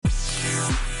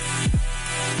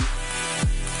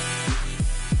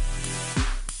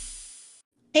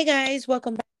Hey guys,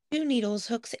 welcome back to Needles,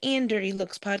 Hooks, and Dirty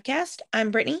Looks podcast. I'm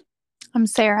Brittany, I'm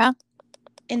Sarah.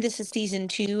 and this is season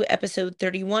 2, episode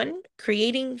 31,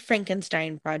 Creating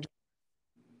Frankenstein Project.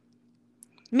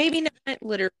 Maybe not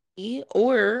literally,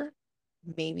 or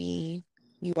maybe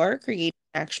you are creating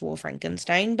actual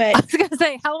Frankenstein, I but was gonna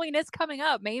say Halloween is coming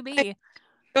up. I Maybe.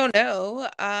 don't know.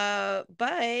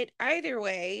 But either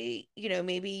way,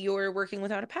 maybe you're working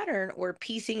without a pattern or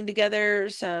piecing together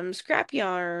some scrap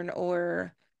yarn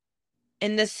or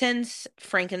in the sense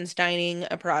Frankensteining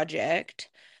a project.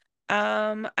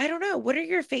 I don't know. What are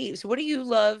your faves? What do you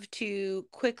love to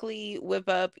quickly whip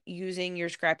up using your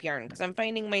scrap yarn? Because I'm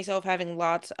finding myself having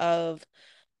lots of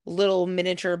little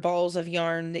miniature balls of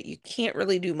yarn that you can't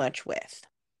really do much with.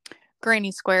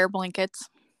 Granny square blankets,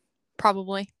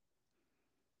 probably,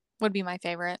 would be my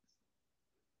favorite.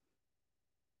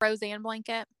 Roseanne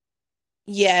blanket.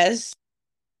 Yes.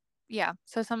 Yeah.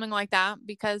 So something like that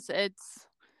because it's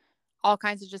all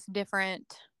kinds of just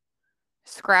different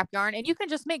scrap yarn. And you can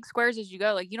just make squares as you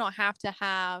go. Like you don't have to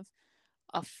have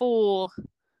a full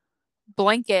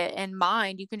blanket in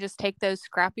mind. You can just take those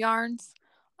scrap yarns,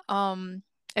 and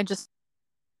just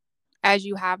as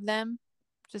you have them,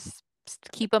 just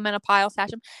keep them in a pile, stash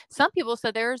them. Some people,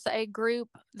 so there's a group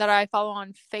that I follow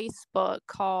on Facebook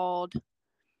called,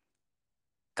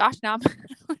 gosh, now I'm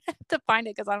gonna have to find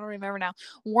it because I don't remember now.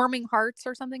 Warming Hearts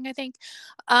or something, I think.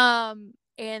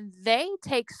 And they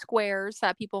take squares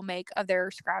that people make of their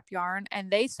scrap yarn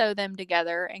and they sew them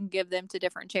together and give them to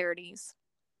different charities.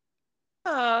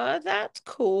 That's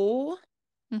cool.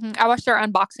 I watch their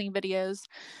unboxing videos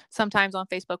sometimes on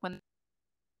Facebook when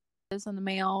is in the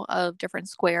mail of different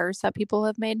squares that people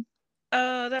have made.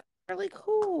 That's really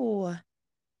cool.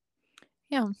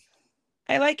 Yeah.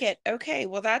 I like it. Okay,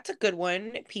 well, that's a good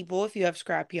one, people, if you have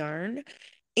scrap yarn.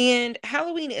 And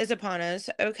Halloween is upon us.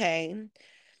 Okay.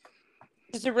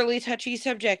 It's a really touchy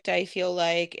subject, I feel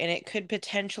like, and it could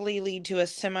potentially lead to a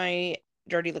semi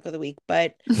dirty look of the week.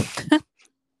 But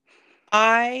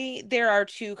there are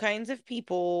two kinds of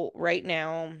people right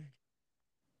now.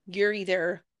 You're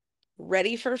either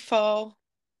ready for fall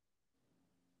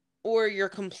or you're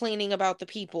complaining about the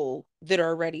people that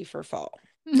are ready for fall.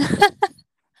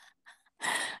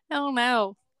 Oh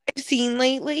no. I've seen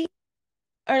lately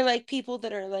are like people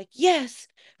that are like, yes,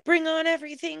 bring on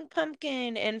everything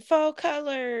pumpkin and fall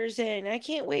colors. And I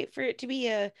can't wait for it to be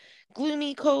a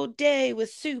gloomy, cold day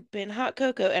with soup and hot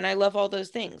cocoa. And I love all those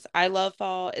things. I love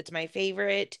fall. It's my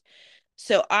favorite.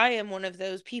 So I am one of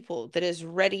those people that is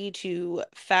ready to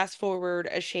fast forward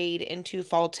a shade into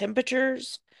fall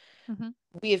temperatures. Mm-hmm.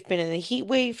 We have been in a heat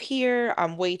wave here.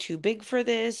 I'm way too big for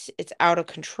this. It's out of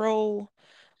control.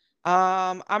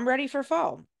 I'm ready for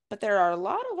fall. But there are a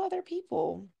lot of other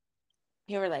people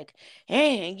who are like,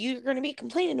 hey, you're gonna be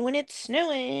complaining when it's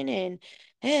snowing and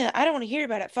I don't want to hear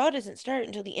about it. Fall doesn't start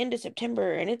until the end of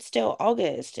September and it's still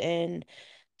August and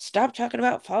stop talking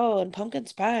about fall and pumpkin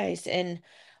spice. And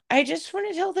I just want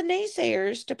to tell the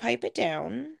naysayers to pipe it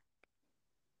down.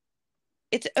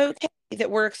 It's okay that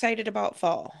we're excited about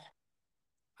fall.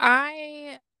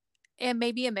 I am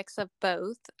maybe a mix of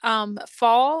both.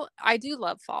 Fall, I do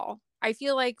love fall. I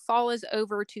feel like fall is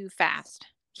over too fast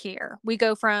here. We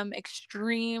go from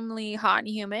extremely hot and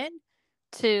humid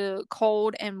to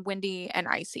cold and windy and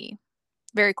icy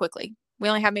very quickly. We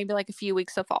only have maybe like a few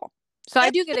weeks of fall. So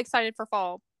I do get excited for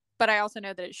fall, but I also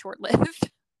know that it's short lived.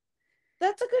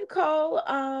 That's a good call.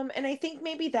 And I think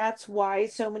maybe that's why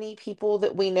so many people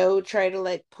that we know try to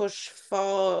like push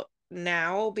fall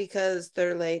now because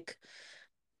they're like,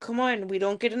 come on, we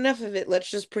don't get enough of it. Let's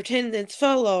just pretend it's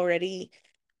fall already.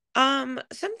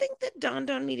 Something that dawned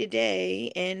on me today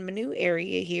in my new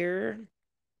area here,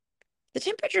 the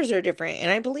temperatures are different, and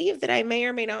I believe that I may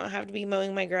or may not have to be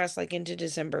mowing my grass like into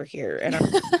December here. And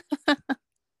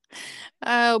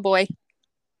Oh boy.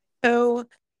 so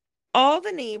all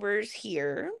the neighbors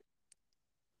here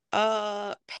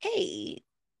pay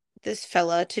this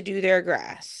fella to do their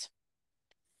grass.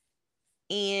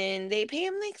 And they pay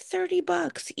him like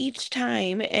 $30 each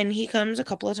time, and he comes a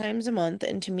couple of times a month.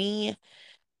 And to me,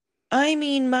 I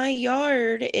mean, my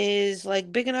yard is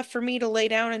like big enough for me to lay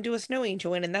down and do a snow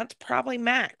angel in, and that's probably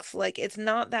max. Like, it's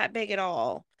not that big at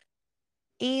all.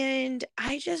 And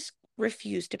I just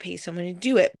refuse to pay someone to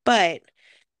do it. But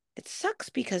it sucks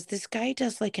because this guy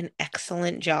does like an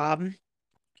excellent job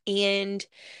and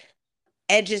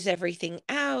edges everything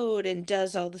out and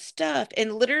does all the stuff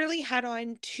and literally had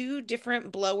on two different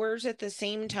blowers at the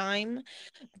same time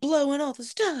blowing all the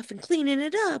stuff and cleaning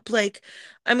it up. Like,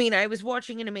 I mean, I was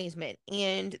watching in amazement.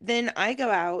 And then I go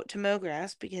out to mow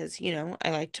grass because,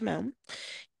 I like to mow.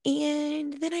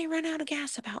 And then I run out of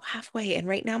gas about halfway. And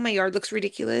right now my yard looks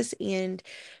ridiculous. And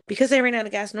because I ran out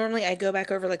of gas, normally I go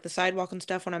back over like the sidewalk and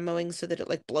stuff when I'm mowing so that it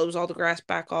like blows all the grass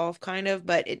back off, kind of,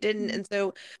 but it didn't. Mm. And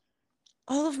so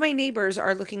all of my neighbors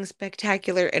are looking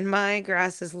spectacular, and my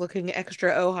grass is looking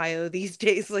extra Ohio these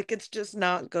days. Like it's just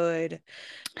not good.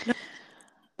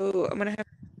 No, I'm gonna have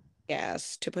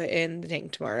gas to put in the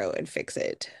tank tomorrow and fix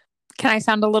it. Can I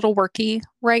sound a little worky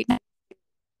right now?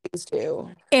 Please do.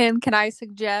 And can I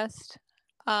suggest,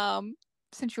 um,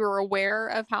 since you were aware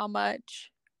of how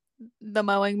much the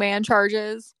mowing man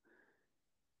charges,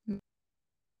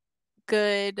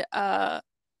 good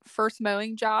first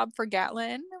mowing job for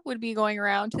Gatlin would be going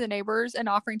around to the neighbors and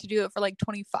offering to do it for like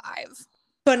 25.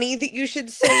 Funny that you should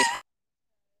say.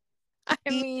 I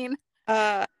mean,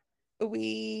 Uh,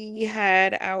 we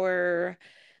had our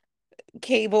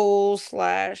cable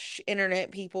slash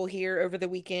internet people here over the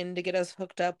weekend to get us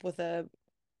hooked up with a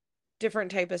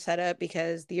different type of setup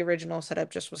because the original setup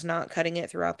just was not cutting it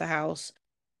throughout the house.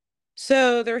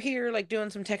 So they're here like doing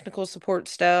some technical support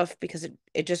stuff because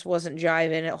it just wasn't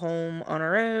jiving at home on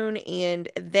our own. And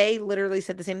they literally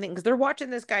said the same thing because they're watching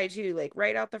this guy too, like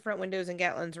right out the front windows in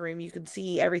Gatlin's room. You could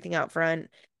see everything out front.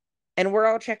 And we're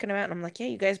all checking him out. And I'm like, yeah,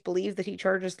 you guys believe that he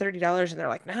charges $30? And they're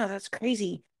like, no, that's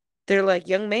crazy. They're like,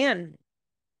 young man,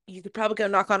 you could probably go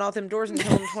knock on all them doors and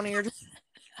tell them 20 or 20.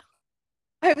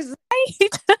 I was right?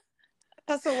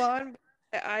 hustle on.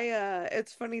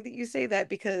 It's funny that you say that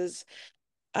because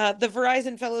the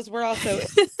Verizon fellas were also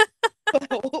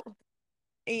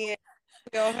and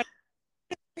we all had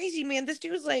crazy man. This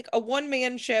dude was like a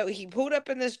one-man show. He pulled up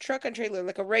in this truck and trailer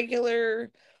like a regular.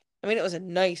 I mean, it was a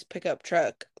nice pickup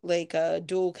truck, like a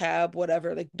dual cab,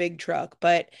 whatever, like big truck.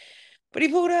 But he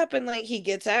pulled up and like he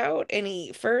gets out and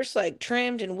he first like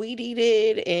trimmed and weed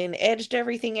eated and edged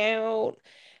everything out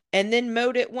and then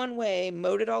mowed it one way,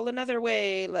 mowed it all another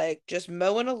way, like just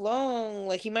mowing along.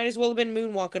 Like he might as well have been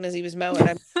moonwalking as he was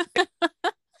mowing.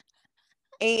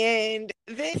 And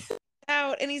then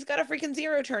out and he's got a freaking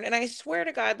zero turn. And I swear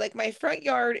to God, like my front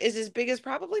yard is as big as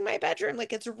probably my bedroom.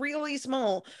 Like it's really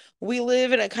small. We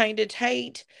live in a kind of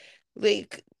tight,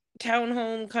 like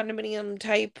townhome condominium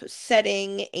type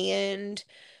setting, and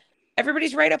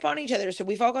everybody's right up on each other. So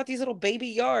we've all got these little baby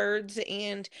yards.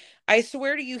 And I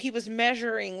swear to you, he was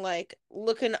measuring, like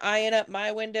looking, eyeing up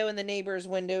my window and the neighbor's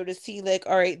window to see, like,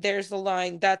 all right, there's the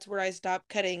line. That's where I stopped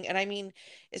cutting. And I mean,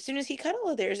 as soon as he cut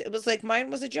all of theirs, it was like mine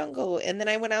was a jungle. And then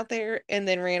I went out there and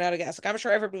then ran out of gas. Like, I'm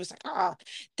sure everybody was like, ah,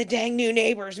 the dang new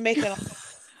neighbors making it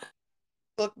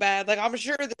look bad. Like, I'm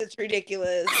sure that it's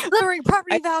ridiculous. Lowering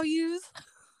property I, values.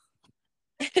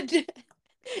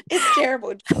 it's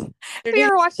terrible. Have you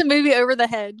ever watched the movie Over the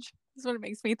Hedge? That's what it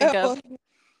makes me think of. Oh,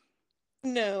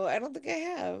 no, I don't think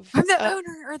I have. I'm the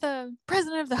owner or the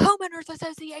president of the homeowners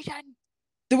association.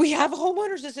 Do we have a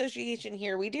homeowners association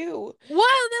here? We do. Well,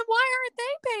 then why aren't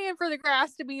they paying for the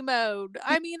grass to be mowed?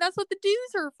 I mean, that's what the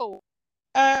dues are for.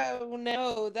 Oh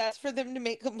no, that's for them to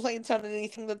make complaints on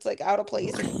anything that's like out of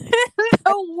place and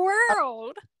The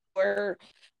world. or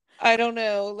I don't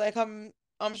know. Like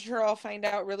I'm sure I'll find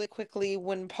out really quickly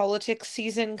when politics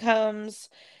season comes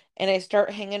and I start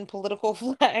hanging political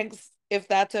flags if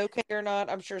that's okay or not.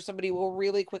 I'm sure somebody will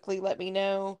really quickly let me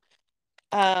know.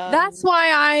 That's Um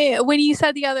why when you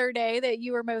said the other day that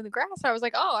you were mowing the grass, I was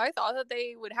like, oh, I thought that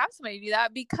they would have somebody do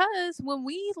that because when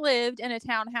we lived in a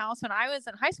townhouse, when I was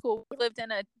in high school, we lived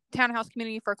in a townhouse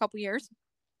community for a couple years.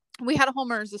 We had a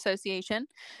homeowners association,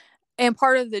 and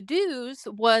part of the dues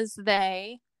was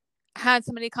they had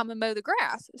somebody come and mow the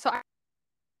grass. So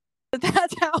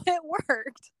that's how it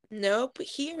worked. nope,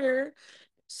 here.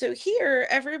 So here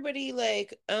everybody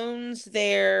like owns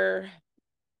their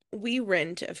we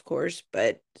rent, of course,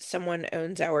 but someone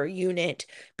owns our unit.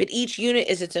 But each unit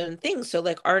is its own thing. So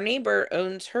like our neighbor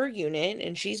owns her unit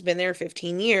and she's been there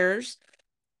 15 years.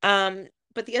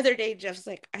 But the other day Jeff's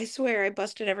like, I swear I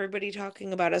busted everybody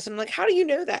talking about us. And I'm like, how do you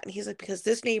know that? And he's like, because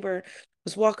this neighbor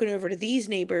was walking over to these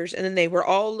neighbors and then they were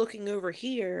all looking over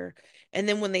here. And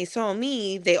then when they saw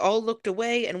me, they all looked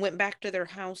away and went back to their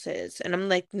houses. And I'm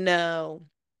like, no.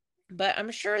 But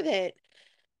I'm sure that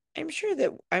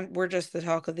we're just the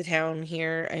talk of the town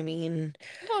here. I mean,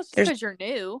 Well, it's just there's because you're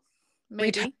new,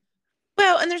 reti maybe.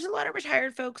 well, and there's a lot of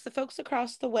retired folks. The folks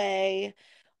across the way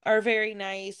are very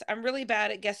nice. I'm really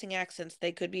bad at guessing accents.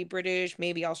 They could be British,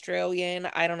 maybe Australian.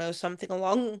 I don't know, something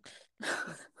along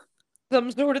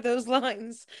some sort of those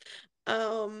lines.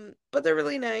 But they're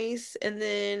really nice. And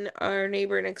then our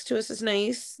neighbor next to us is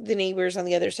nice. The neighbors on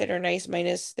the other side are nice,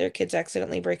 minus their kids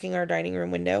accidentally breaking our dining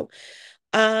room window.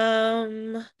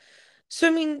 Um, So,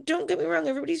 I mean, don't get me wrong,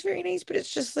 everybody's very nice, but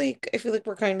it's just like, I feel like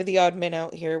we're kind of the odd men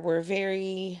out here. We're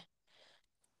very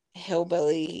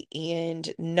hillbilly and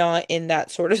not in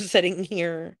that sort of setting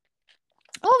here.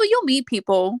 Oh, but you'll meet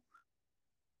people.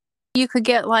 You could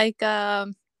get like I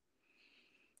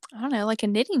don't know, like a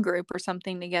knitting group or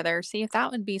something together. See if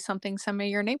that would be something some of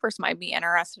your neighbors might be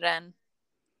interested in.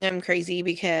 I'm crazy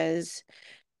because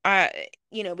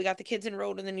we got the kids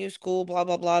enrolled in the new school, blah,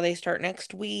 blah, blah. They start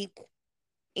next week.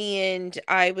 And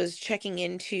I was checking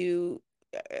into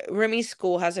Remy's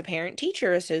school has a parent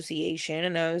teacher association.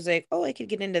 And I was like, oh, I could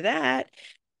get into that.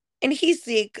 And he's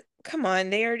like, come on,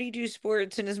 they already do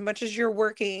sports. And as much as you're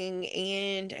working,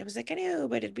 and I was like, I know,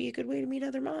 but it'd be a good way to meet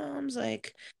other moms.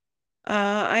 Like,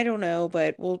 I don't know,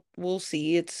 but we'll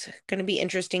see. It's gonna be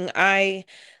interesting. I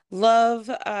love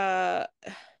the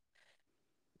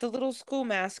little school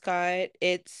mascot.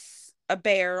 It's a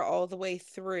bear all the way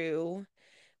through.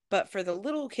 But for the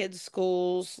little kids'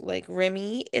 schools like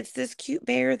Remy, it's this cute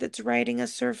bear that's riding a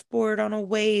surfboard on a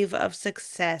wave of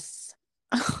success.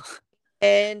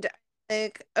 And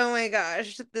like, oh my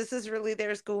gosh, this is really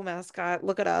their school mascot.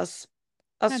 Look at us.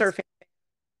 Us That's surfing.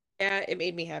 Yeah, it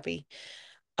made me happy.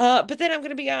 But then I'm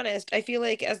gonna be honest, I feel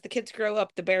like as the kids grow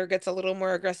up, the bear gets a little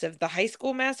more aggressive. The high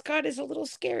school mascot is a little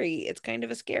scary. It's kind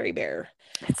of a scary bear.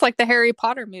 it's like the Harry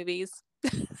Potter movies.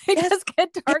 They Yes, just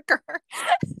get it- darker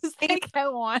as I they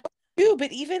go on. do,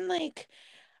 but even like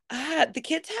the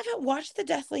kids haven't watched the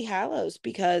Deathly Hallows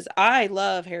because I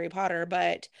love Harry Potter,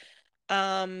 but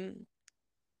um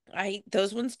I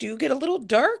those ones do get a little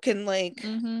dark and like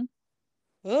Mm-hmm.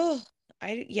 oh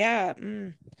I yeah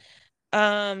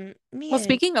Well, man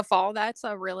speaking of fall, that's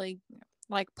a really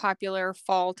like popular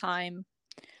fall time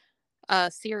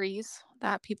series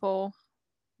that people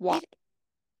watch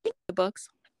it the books.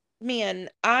 man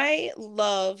I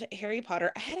love Harry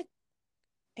Potter. I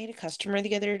had a customer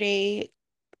the other day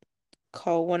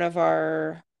call one of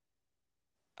our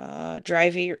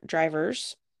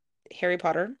drivers Harry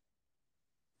Potter,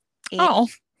 and Oh,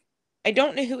 I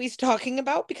don't know who he's talking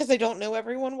about because I don't know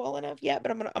everyone well enough yet,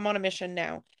 but I'm on a mission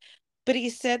now. But he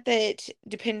said that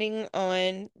depending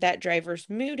on that driver's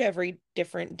mood every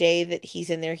different day that he's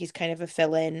in there, he's kind of a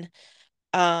fill-in.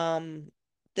 Um,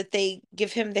 that they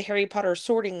give him the Harry Potter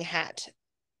sorting hat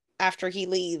after he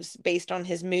leaves based on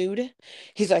his mood.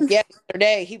 He's like, yeah, the other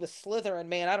day he was Slytherin,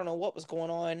 man. I don't know what was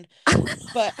going on.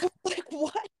 But I was like,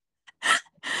 what?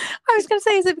 I was gonna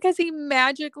say, is it because he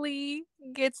magically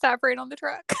gets that freight on the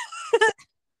truck?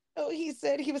 Oh, he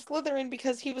said he was Slytherin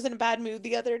because he was in a bad mood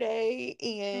the other day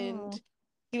and Oh.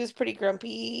 he was pretty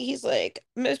grumpy. He's like,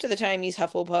 most of the time he's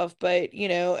Hufflepuff, but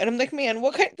and I'm like, man,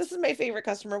 this is my favorite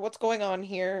customer. What's going on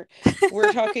here?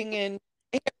 We're talking in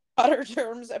Harry Potter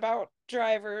terms about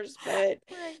drivers, but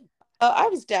Right. I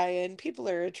was dying. People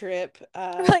are a trip.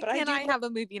 Like, But I can do I love, have a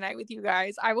movie night with you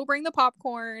guys? I will bring the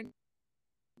popcorn.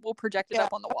 We'll project it yeah,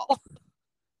 up on the wall.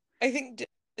 I think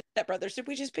Step Brothers, did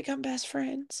we just become best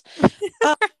friends?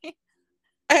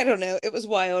 I don't know. It was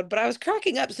wild, but I was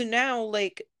cracking up. So now,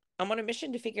 like, I'm on a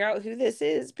mission to figure out who this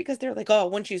is because they're like, oh,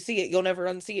 once you see it, you'll never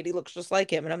unsee it. He looks just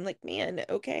like him. And I'm like, man,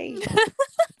 okay.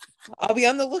 I'll be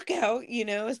on the lookout.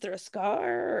 Is there a scar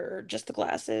or just the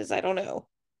glasses? I don't know.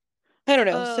 I don't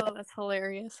know. So Oh, that's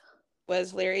hilarious. it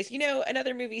was hilarious.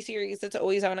 Another movie series that's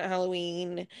always on at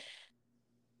Halloween.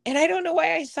 And I don't know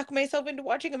why I suck myself into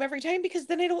watching them every time because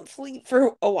then I don't sleep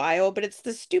for a while, but it's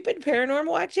the stupid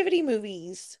paranormal activity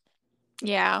movies.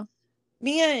 Yeah.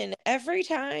 Man, every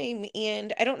time.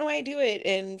 And I don't know why I do it.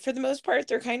 And for the most part,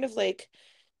 they're kind of like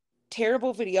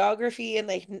terrible videography. And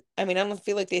like, I mean, I don't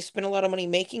feel like they spend a lot of money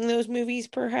making those movies,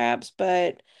 perhaps,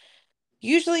 but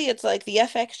usually it's like the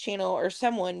FX channel or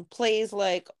someone plays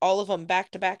like all of them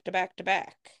back to back to back to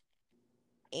back.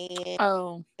 And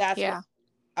Oh, that's what yeah.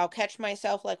 I'll catch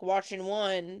myself like watching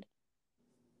one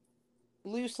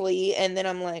loosely. And then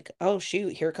I'm like, oh,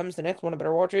 shoot, here comes the next one. I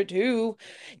better watch it too.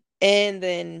 And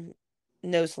then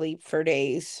no sleep for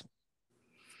days.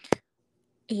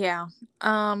 Yeah.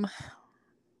 Um,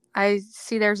 I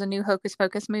see there's a new Hocus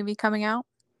Pocus movie coming out.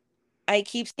 I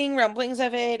keep seeing rumblings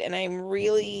of it, and I'm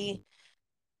really,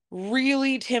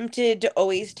 really tempted to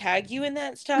always tag you in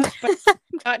that stuff, but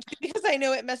not because I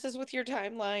know it messes with your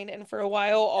timeline. And for a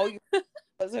while, all you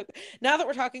was now that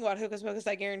we're talking about Hocus Pocus,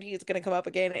 I guarantee it's going to come up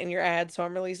again in your ad. So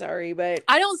I'm really sorry, but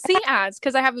I don't see ads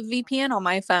because I have a VPN on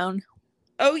my phone.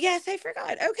 oh yes, I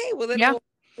forgot. Okay, well then Yeah.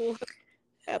 we'll hook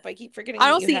up. I keep forgetting I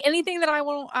that don't you see have. anything that I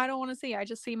don't want to see. I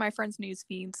just see my friends' news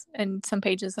feeds and some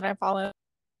pages that I follow.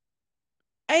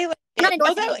 I like I'm not it.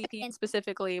 endorsing Although any VPN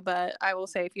specifically, but I will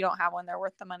say if you don't have one, they're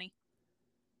worth the money.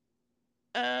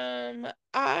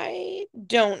 I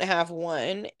don't have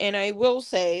one, and I will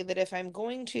say that if I'm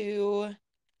going to,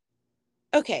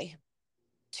 okay,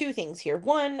 two things here.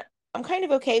 One, I'm kind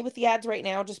of okay with the ads right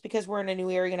now just because we're in a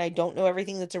new area and I don't know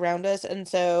everything that's around us. And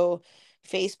so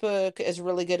Facebook is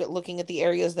really good at looking at the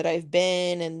areas that I've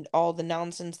been and all the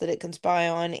nonsense that it can spy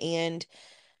on and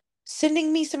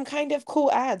sending me some kind of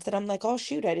cool ads that I'm like, oh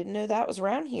shoot, I didn't know that was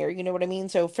around here. You know what I mean?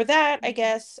 So for that, I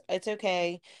guess it's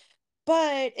okay.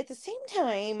 But at the same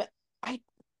time, I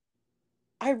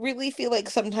I really feel like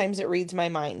sometimes it reads my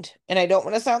mind. And I don't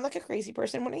want to sound like a crazy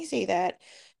person when I say that,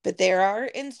 but there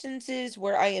are instances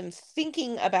where I am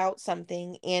thinking about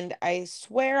something and I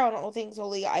swear on all things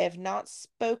holy, I have not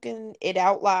spoken it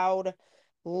out loud,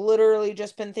 literally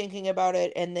just been thinking about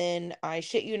it. And then I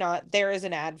shit you not, there is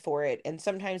an ad for it. And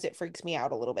sometimes it freaks me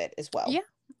out a little bit as well. Yeah.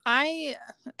 I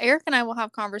Eric and I will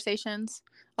have conversations.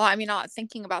 Well, I mean, not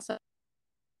thinking about some.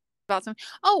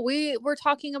 Oh, we were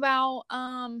talking about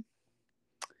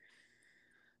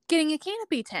getting a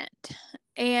canopy tent,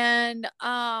 and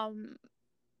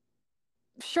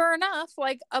sure enough,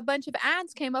 like a bunch of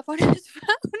ads came up on his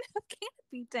phone of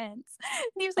canopy tents,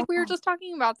 and he was like, "We were Oh, just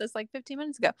talking about this like 15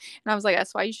 minutes ago," and I was like,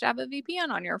 "That's why you should have a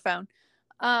VPN on your phone."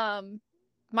 Um,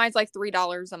 Mine's like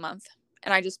 $3 a month,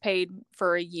 and I just paid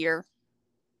for a year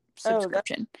oh, that's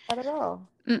subscription. not at all.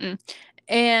 Mm-mm.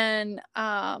 And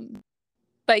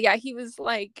but yeah, he was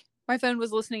like, my phone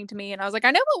was listening to me, and I was like,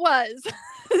 I know it was.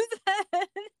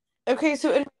 Okay,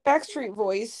 so in Backstreet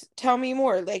Voice, tell me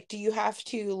more. Like, do you have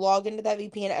to log into that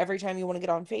VPN every time you want to get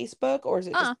on Facebook, or is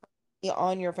it just uh,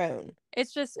 on your phone?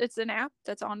 it's an app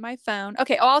that's on my phone.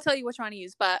 Okay, I'll tell you which one to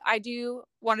use, but I do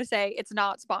want to say it's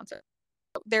not sponsored.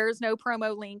 There is no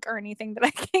promo link or anything that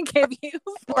I can give you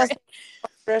for Unless it.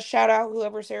 just shout out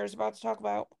whoever Sarah's about to talk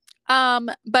about.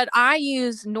 But I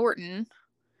use Norton,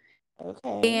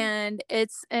 Okay. and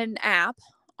it's an app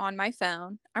on my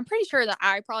phone. I'm pretty sure that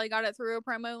I probably got it through a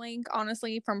promo link,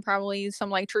 honestly, from probably some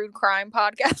like true crime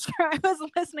podcast I was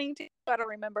listening to. I don't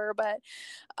remember, but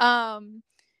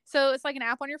so it's like an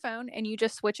app on your phone, and you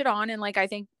just switch it on. And like, I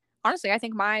think, honestly, I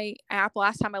think my app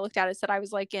last time I looked at it said I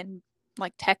was like in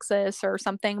like Texas or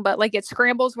something, but like it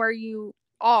scrambles where you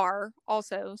are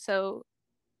also. So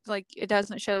like it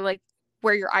doesn't show like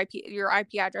where your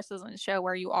IP address doesn't show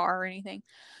where you are or anything,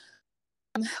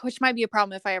 which might be a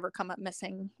problem if I ever come up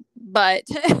missing, but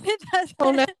it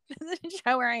Oh no. doesn't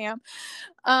show where I am.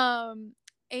 Um,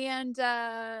 and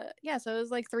yeah, so it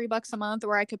was like $3 a month,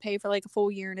 where I could pay for like a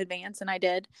full year in advance, and I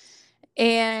did.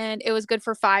 And it was good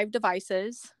for 5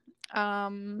 devices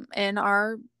in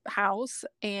our house,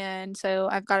 and so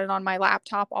I've got it on my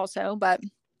laptop also. But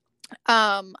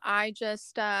I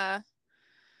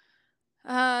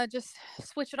just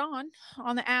switch it on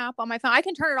the app on my phone. I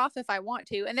can turn it off if I want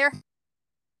to, and there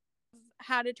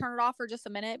had to turn it off for just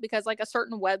a minute because like a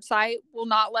certain website will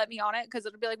not let me on it because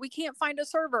it'll be like, we can't find a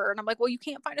server, and I'm like, well, you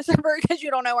can't find a server because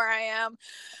you don't know where I am.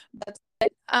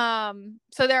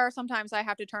 So there are sometimes I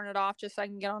have to turn it off just so I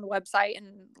can get on the website and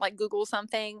like Google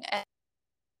something and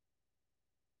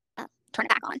turn it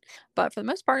back on. But for the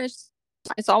most part,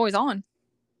 it's always on.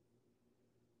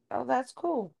 Oh, that's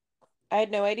cool. I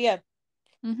had no idea.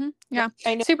 Yeah,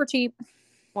 I know super cheap.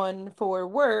 one for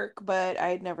work, but I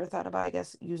had never thought about, I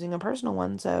guess, using a personal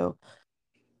one. So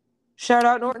shout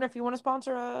out Norton if you want to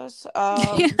sponsor us.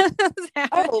 Oh,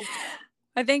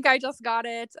 I think I just got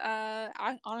it.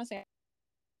 I honestly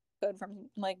code from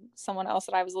like someone else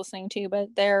that I was listening to,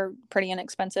 but they're pretty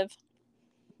inexpensive.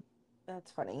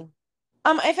 that's funny.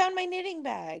 I found my knitting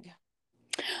bag.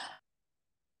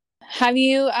 Have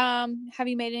you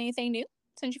made anything new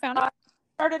since you found it? I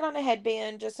started on a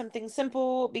headband, just something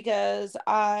simple because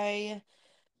I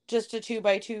just a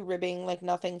 2x2 ribbing, like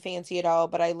nothing fancy at all,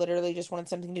 but I literally just wanted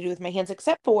something to do with my hands,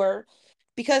 except for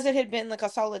because it had been like a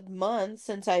solid month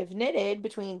since I've knitted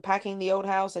between packing the old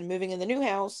house and moving in the new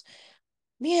house.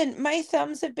 Man, my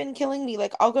thumbs have been killing me.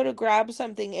 Like I'll go to grab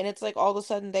something and it's like all of a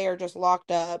sudden they are just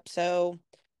locked up. So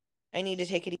I need to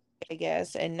take it easy, I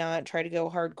guess, and not try to go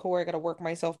hardcore. I gotta work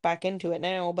myself back into it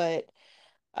now, but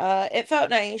it felt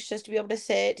nice just to be able to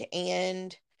sit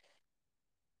and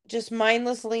just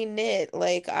mindlessly knit.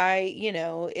 Like I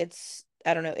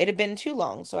don't know, it had been too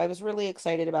long, so I was really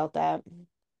excited about that.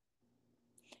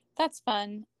 That's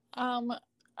fun. Um,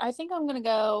 I think I'm gonna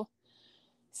go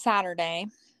Saturday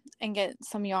and get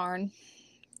some yarn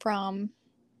from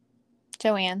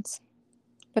Joann's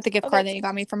with the gift Oh, card that that's you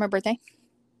got me for my birthday.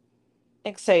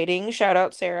 exciting. Shout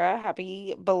out Sarah.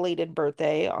 Happy belated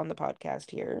birthday on the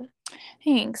podcast here.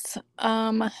 Thanks.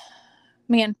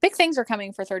 Man, big things are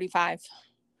coming for 35.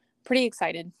 Pretty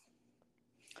excited.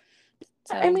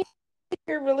 I So mean,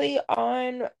 you're really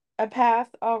on a path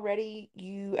already.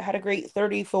 You had a great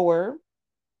 34.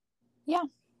 Yeah.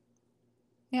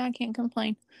 Yeah, I can't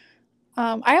complain.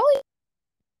 I always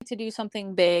like to do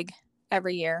something big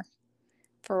every year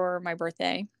for my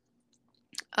birthday.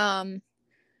 Um,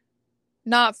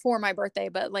 Not for my birthday,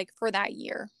 but like for that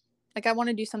year. Like I want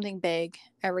to do something big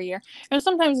every year. And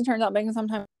sometimes it turns out big and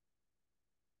sometimes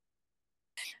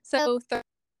so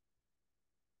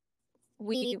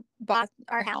we bought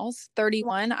our house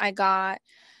 31. I got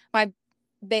my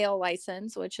bail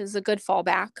license, which is a good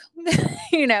fallback.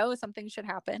 Something should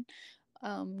happen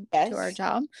to our Yes.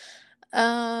 job.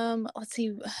 Let's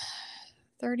see,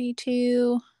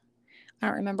 32. I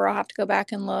don't remember. I'll have to go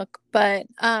back and look. But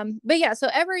yeah, so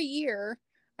every year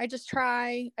I just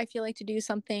try, I feel like, to do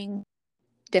something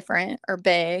different or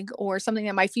big or something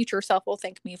that my future self will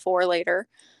thank me for later.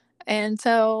 And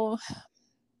so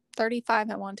 35,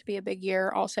 I want to be a big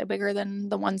year, also bigger than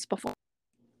the ones before.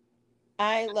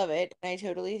 I love it. I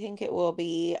totally think it will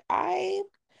be. I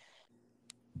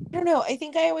don't know. I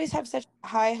think I always have such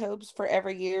high hopes for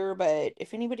every year, but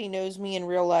if anybody knows me in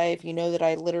real life, you know that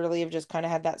I literally have just kind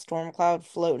of had that storm cloud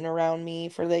floating around me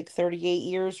for like 38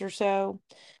 years or so.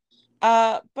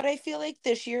 But I feel like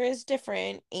this year is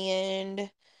different,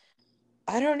 and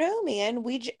I don't know, man.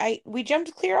 We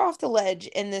jumped clear off the ledge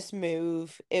in this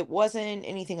move. It wasn't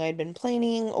anything I'd been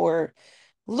planning or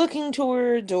looking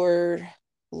towards or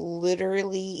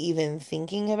literally even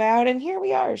thinking about, and here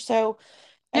we are. So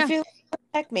I Yeah, feel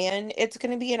heck, man, it's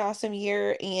gonna be an awesome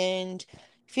year, and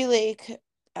I feel like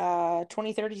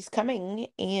 2030 is coming,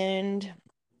 and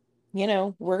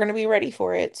we're gonna be ready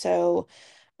for it. So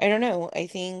I don't know. I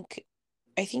think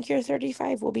year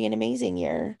 35 will be an amazing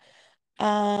year.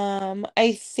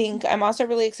 I think I'm also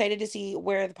really excited to see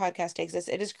where the podcast takes us.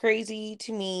 It is crazy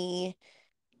to me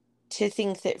to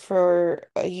think that for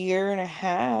a year and a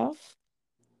half,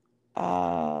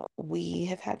 we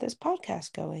have had this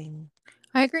podcast going.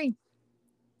 I agree.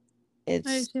 I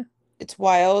do It's too. it's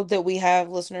wild that we have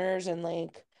listeners in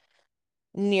like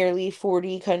nearly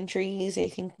 40 countries. I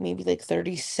think maybe like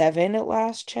 37 at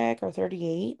last check or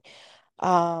 38.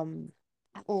 Um,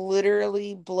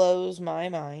 Literally blows my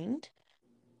mind.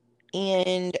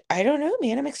 And I don't know,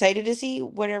 man. I'm excited to see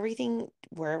where everything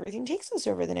takes us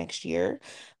over the next year.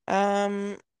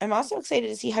 I'm also excited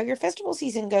to see how your festival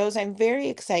season goes. I'm very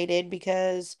excited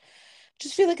because I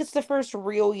just feel like it's the first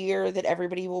real year that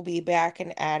everybody will be back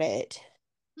and at it.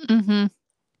 Mm-hmm.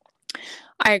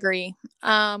 I agree.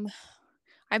 Um,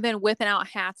 I've been whipping out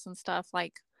hats and stuff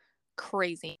like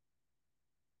crazy.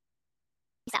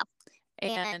 So,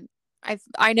 and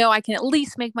I know I can at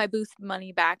least make my booth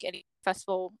money back at a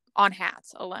festival on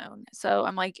hats alone. So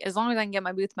I'm like, as long as I can get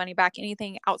my booth money back,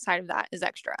 anything outside of that is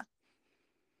extra.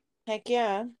 Heck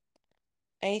yeah.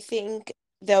 I think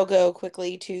they'll go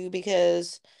quickly too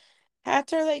because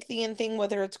hats are like the in thing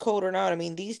whether it's cold or not. I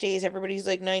mean, these days everybody's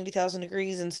like 90,000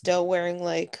 degrees and still wearing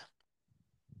like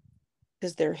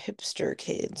because they're hipster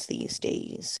kids these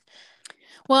days.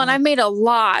 Well, and Uh, I've made a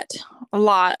lot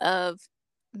of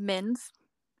men's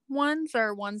ones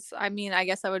or ones. I mean, I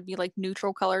guess that would be like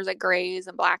neutral colors like grays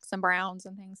and blacks and browns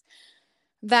and things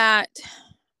that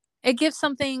it gives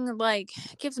something like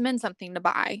it gives men something to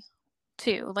buy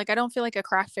too. Like I don't feel like a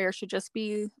craft fair should just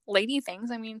be lady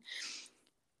things. I mean,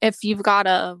 if you've got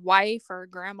a wife or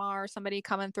grandma or somebody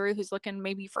coming through who's looking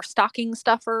maybe for stocking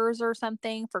stuffers or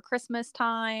something for Christmas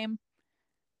time,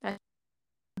 that's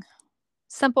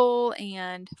simple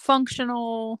and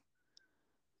functional,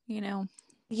 you know.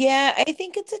 yeah, I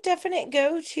think it's a definite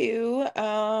go-to.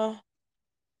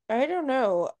 I don't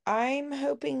know. I'm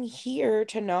hoping here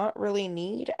to not really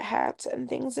need hats and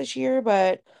things this year,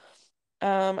 but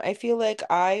I feel like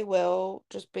I will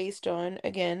just based on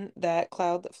again that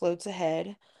cloud that floats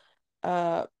ahead.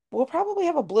 We'll probably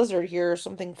have a blizzard here or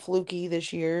something fluky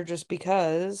this year just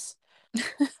because.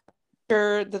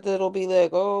 Sure that it'll be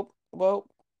like, oh, well,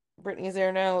 Brittany's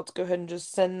there now. Let's go ahead and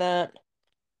just send that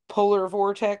polar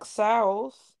vortex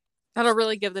south. That'll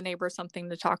really give the neighbors something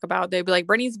to talk about. They'd be like,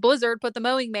 Brittany's blizzard put the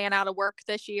mowing man out of work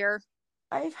this year.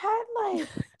 I've had like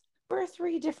two or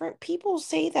three different people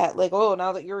say that, like, oh,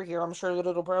 now that you're here, I'm sure that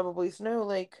it'll probably snow.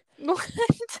 Like, What?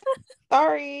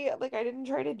 sorry, like I didn't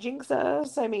try to jinx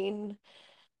us. I mean,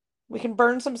 we can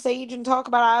burn some sage and talk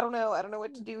about, I don't know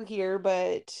what to do here,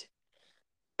 but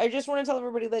I just want to tell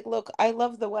everybody, like, look, I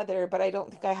love the weather, but I don't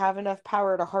think I have enough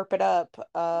power to harp it up.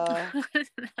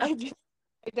 I just,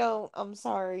 I don't. I'm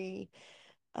sorry.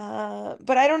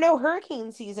 But I don't know.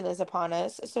 Hurricane season is upon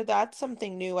us, so that's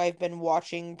something new I've been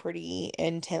watching pretty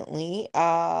intently.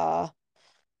 It's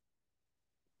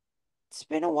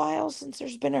been a while since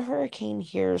there's been a hurricane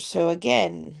here, so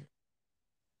again,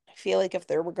 I feel like if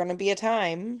there were going to be a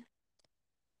time,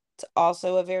 it's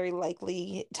also a very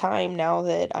likely time now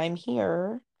that I'm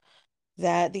here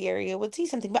that the area would see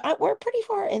something. But we're pretty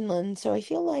far inland, so I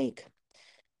feel like,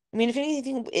 I mean, if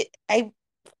anything, I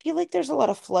feel like there's a lot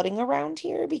of flooding around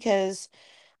here because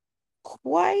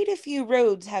quite a few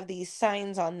roads have these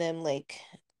signs on them, like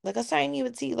a sign you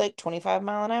would see like 25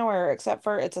 mile an hour, except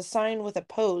for it's a sign with a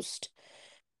post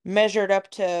measured up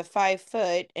to 5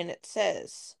 foot, and it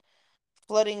says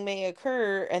flooding may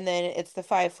occur, and then it's the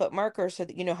 5 foot marker so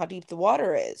that you know how deep the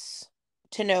water is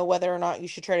to know whether or not you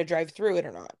should try to drive through it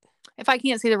or not. If I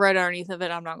can't see the road underneath of it,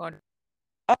 I'm not going.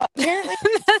 Apparently,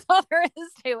 That's all there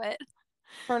is to it.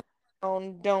 turn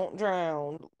around, don't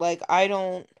drown. Like, I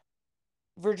don't,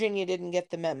 Virginia didn't get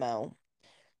the memo.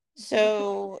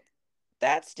 So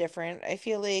that's different. I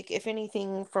feel like if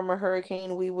anything from a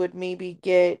hurricane, we would maybe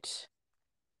get,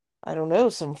 I don't know,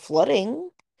 some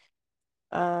flooding.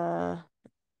 Uh,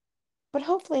 but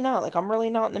hopefully not. Like, I'm really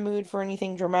not in the mood for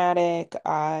anything dramatic.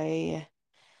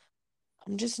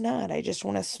 I'm just not. I just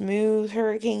want a smooth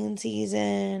hurricane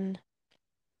season.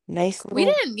 Nice We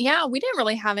little. didn't, yeah, we didn't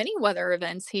really have any weather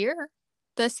events here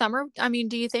this summer. I mean,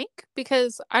 do you think?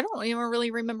 Because I don't even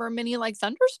really remember many like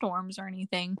thunderstorms or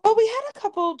anything. Well, we had a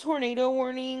couple tornado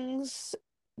warnings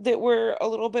that were a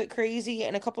little bit crazy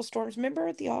and a couple storms. Remember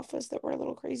at the office that were a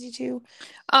little crazy too?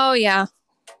 Oh, yeah.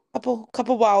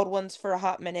 Couple wild ones for a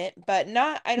hot minute, but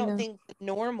not, I don't Yeah. think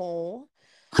normal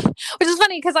Which is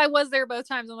funny because I was there both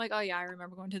times. I'm like, oh, yeah, I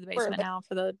remember going to the for a basement now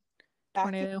for the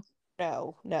vacuum. tornado.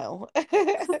 No, no.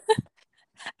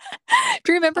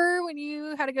 Do you remember when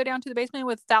you had to go down to the basement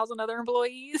with 1,000 other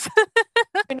employees?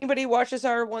 Anybody watches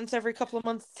our once every couple of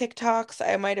months TikToks,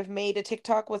 I might have made a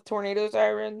TikTok with tornado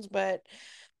sirens, but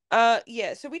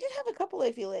yeah, so we did have a couple,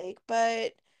 I feel like,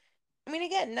 but I mean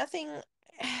again, nothing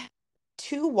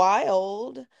too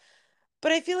wild.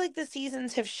 But I feel like the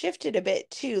seasons have shifted a bit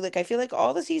too. Like I feel like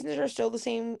all the seasons are still the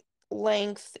same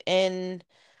length and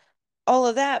all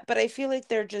of that, but I feel like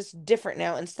they're just different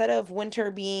now. Instead of winter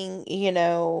being,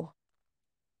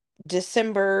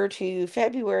 December to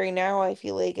February, now I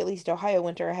feel like at least Ohio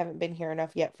winter, I haven't been here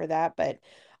enough yet for that, but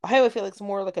Ohio I feel like it's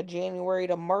more like a January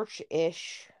to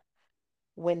March-ish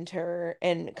winter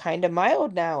and kind of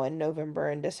mild now in November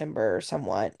and December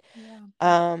somewhat.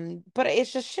 Yeah. But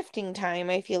it's just shifting time,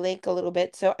 I feel like a little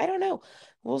bit. So I don't know.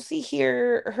 We'll see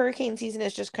here. Hurricane season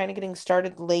is just kind of getting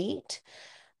started late.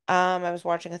 I was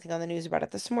watching a thing on the news about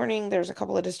it this morning. There's a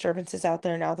couple of disturbances out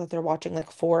there now that they're watching like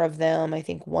four of them. I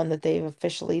think one that they've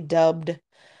officially dubbed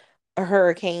a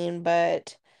hurricane,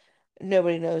 but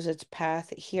nobody knows its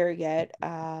path here yet.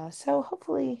 So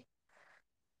hopefully,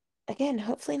 again,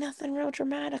 hopefully nothing real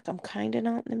dramatic. I'm kind of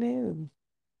not in the mood.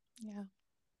 Yeah.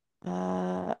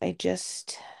 I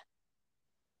just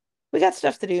we got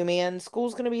stuff to do, man.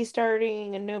 School's gonna be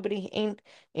starting and nobody ain't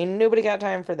nobody got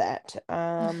time for that.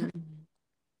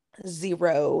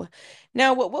 Zero.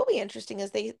 Now what will be interesting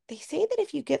is they say that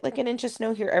if you get like an inch of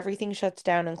snow here, everything shuts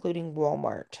down, including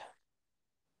Walmart.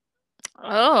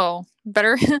 Oh,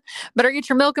 better better get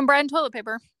your milk and bread and toilet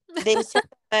paper. They said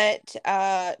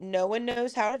that no one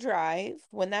knows how to drive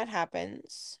when that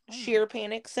happens. Oh, Sheer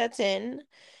panic sets in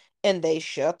and they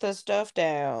shut the stuff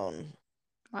down.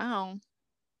 wow.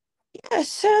 Yeah,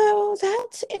 so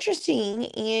that's interesting.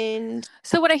 And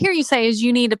So what I hear you say is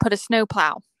you need to put a snow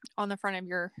plow on the front of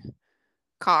your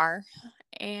car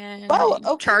well, and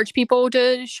okay. charge people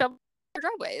to shovel their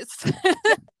driveways.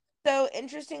 Yeah. So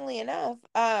interestingly enough,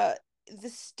 the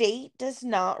state does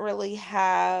not really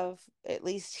have, at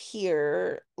least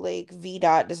here, like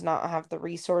VDOT does not have the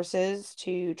resources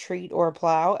to treat or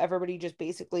plow. Everybody just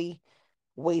basically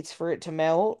waits for it to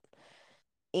melt.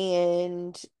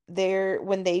 And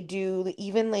when they do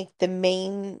even like the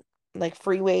main like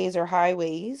freeways or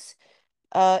highways,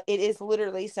 it is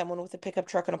literally someone with a pickup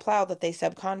truck and a plow that they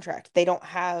subcontract. They don't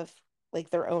have like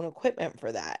their own equipment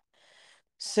for that.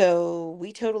 So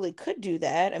we totally could do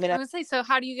that. I mean, I would say, so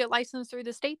how do you get licensed through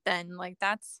the state then? Like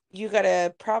that's you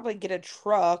gotta probably get a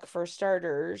truck for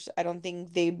starters. I don't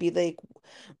think they'd be like,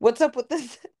 "What's up with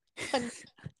this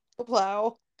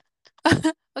plow?"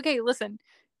 okay, listen.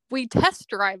 We test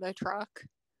drive a truck.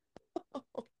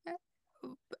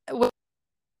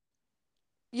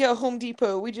 Yeah, Home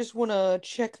Depot. We just want to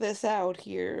check this out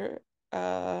here.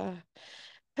 Uh,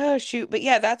 oh shoot, but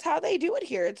yeah, that's how they do it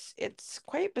here. It's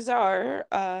quite bizarre.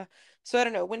 So I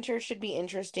don't know. Winter should be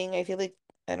interesting. I feel like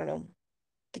I don't know.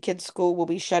 The kids' school will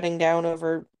be shutting down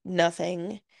over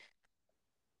nothing.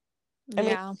 I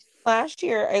mean, Yeah. last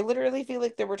year, I literally feel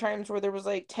like there were times where there was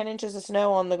like 10 inches of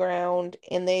snow on the ground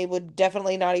and they would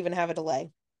definitely not even have a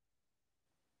delay.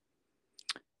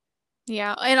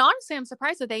 Yeah, and honestly, I'm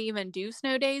surprised that they even do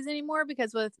snow days anymore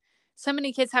because with so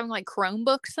many kids having like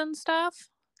Chromebooks and stuff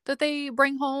that they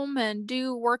bring home and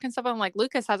do work and stuff. I'm like,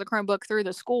 Lucas has a Chromebook through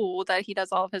the school that he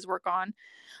does all of his work on.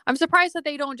 I'm surprised that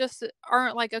they don't just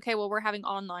aren't like, okay, well, we're having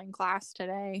online class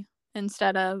today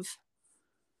instead of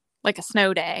like a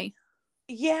snow day.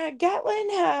 Yeah, Gatlin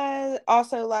has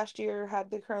also last year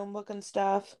had the Chromebook and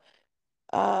stuff.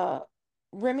 Uh,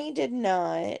 Remy did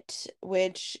not,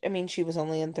 which I mean, she was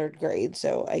only in third grade,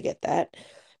 so I get that.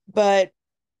 But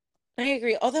I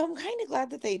agree. Although I'm kind of glad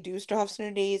that they do still have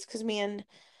snow days, because man,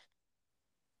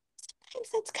 sometimes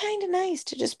that's kind of nice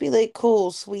to just be like,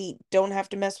 cool, sweet, don't have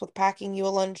to mess with packing you a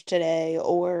lunch today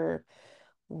or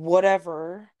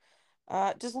whatever.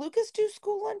 Does Lucas do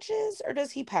school lunches or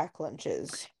does he pack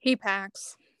lunches? He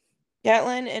packs.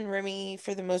 Gatlin and Remy,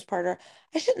 for the most part, are,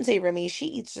 I shouldn't say Remy, she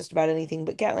eats just about anything,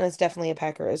 but Gatlin is definitely a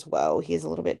packer as well. He is a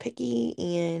little bit picky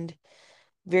and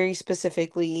very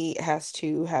specifically has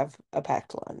to have a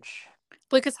packed lunch.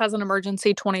 Lucas has an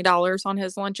emergency $20 on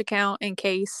his lunch account in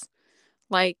case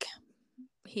like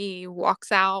he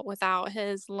walks out without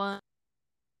his lunch.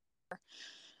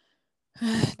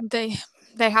 they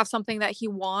they have something that he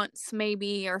wants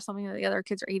maybe or something that the other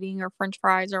kids are eating or french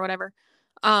fries or whatever.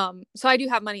 So I do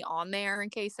have money on there in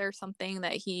case there's something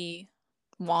that he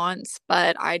wants,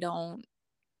 but I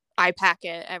pack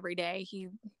it every day. He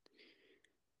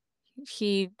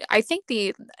I think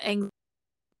the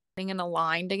in a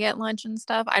line to get lunch and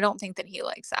stuff. I don't think that he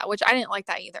likes that, which I didn't like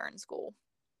that either in school.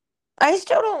 I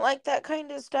still don't like that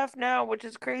kind of stuff now, which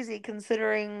is crazy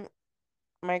considering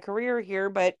my career here,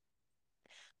 but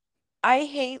I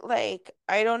hate like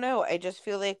I don't know. I just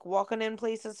feel like walking in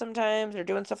places sometimes or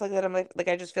doing stuff like that. I'm like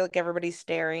I just feel like everybody's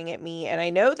staring at me, and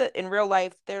I know that in real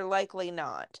life they're likely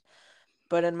not.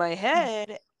 But in my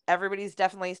head, everybody's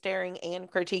definitely staring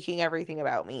and critiquing everything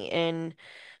about me. And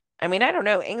I mean, I don't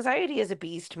know. Anxiety is a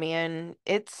beast, man.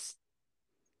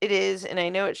 It is, and I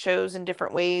know it shows in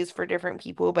different ways for different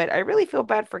people, but I really feel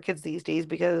bad for kids these days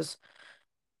because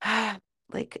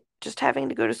like just having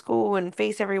to go to school and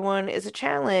face everyone is a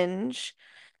challenge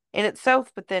in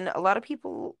itself, but then a lot of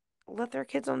people let their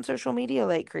kids on social media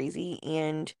like crazy,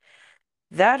 and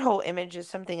that whole image is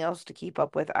something else to keep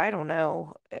up with. I don't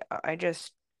know. I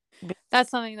just That's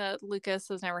something that Lucas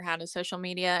has never had is social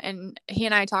media. And he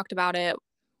and I talked about it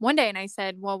one day and I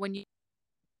said, well, when you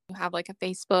have like a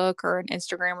Facebook or an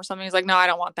Instagram or something, he's like, no, I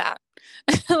don't want that.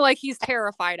 Like he's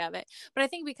terrified of it. But I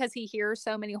think because he hears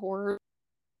so many horror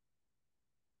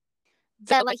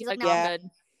that like he's like, no, I'm yeah. good.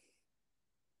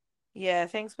 Yeah,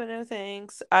 thanks but no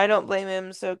thanks. I don't blame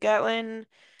him. So Gatlin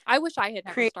I wish I had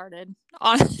never create started,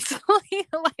 honestly.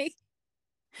 Like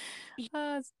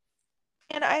uh,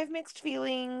 and I have mixed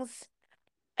feelings.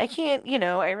 I can't,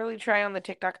 I really try on the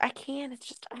TikTok. I can.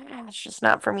 It's just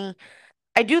not for me.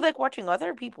 I do like watching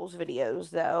other people's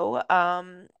videos though.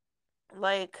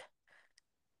 Like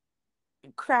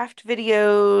craft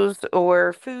videos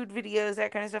or food videos,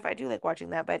 that kind of stuff. I do like watching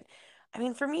that, but I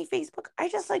mean, for me, Facebook, I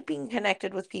just like being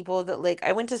connected with people that like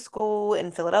I went to school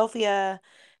in Philadelphia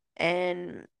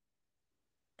and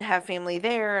have family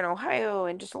there in Ohio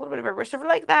and just a little bit of everywhere. So for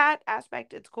like that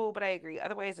aspect, it's cool, but I agree.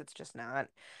 Otherwise, it's just not.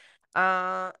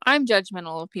 Uh, I'm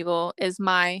judgmental of people is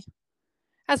my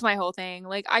that's my whole thing.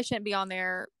 Like I shouldn't be on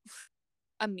there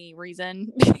a me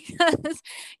reason because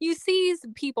you see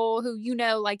people who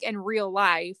like in real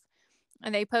life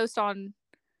and they post on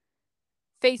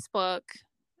Facebook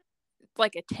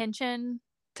like attention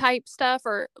type stuff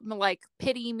or like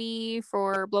pity me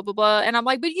for blah blah blah and I'm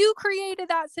like but you created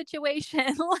that situation.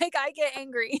 Like I get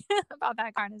angry about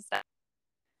that kind of stuff.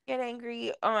 get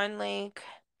angry on like,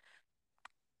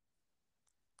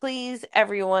 please,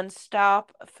 everyone,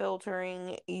 stop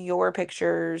filtering your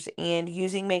pictures and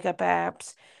using makeup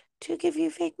apps to give you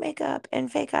fake makeup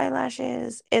and fake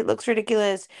eyelashes. It looks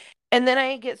ridiculous. And then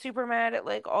I get super mad at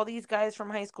like all these guys from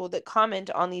high school that comment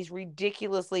on these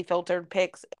ridiculously filtered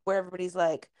pics where everybody's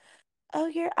like, "Oh,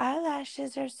 your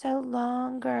eyelashes are so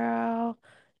long, girl."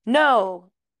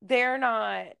 No, they're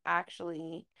not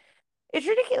actually. It's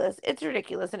ridiculous. It's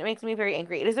ridiculous, and it makes me very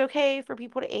angry. It is okay for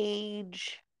people to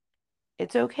age.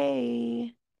 It's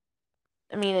okay.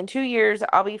 I mean, in 2 years,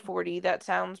 I'll be 40. That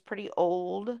sounds pretty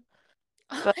old,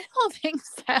 but I don't think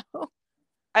so.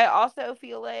 I also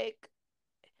feel like,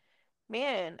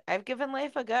 man, I've given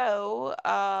life a go.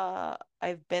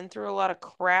 I've been through a lot of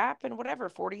crap and whatever.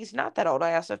 40 is not that old.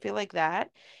 I also feel like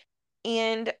that.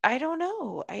 And I don't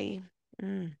know.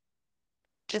 Mm,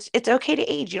 just it's okay to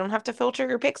age. You don't have to filter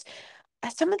your pics.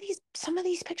 Some of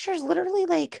these pictures literally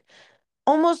like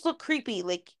almost look creepy.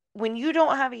 Like when you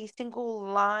don't have a single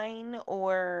line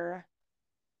or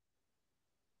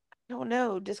don't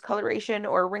know, discoloration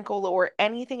or wrinkle or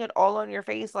anything at all on your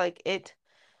face, like it,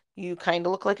 you kind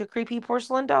of look like a creepy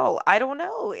porcelain doll. I don't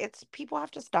know. It's people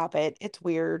have to stop it. It's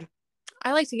weird.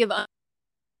 I like to give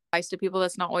advice to people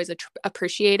that's not always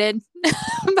appreciated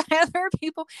by other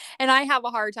people. And I have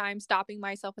a hard time stopping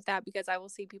myself with that because I will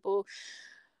see people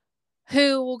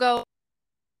who will go,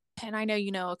 and I know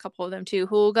you know a couple of them too,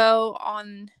 who will go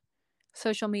on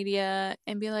social media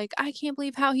and be like, I can't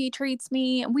believe how he treats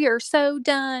me. And we are so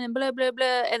done and blah, blah,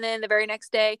 blah. And then the very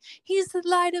next day, he's the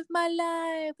light of my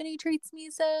life and he treats me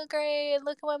so great. And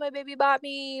look at what my baby bought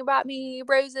me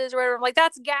roses or whatever. I'm like,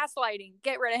 that's gaslighting.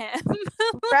 Get rid of him.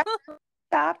 Right,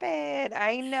 stop it.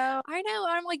 I know. I know.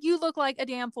 I'm like, you look like a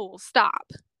damn fool. Stop.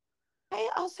 I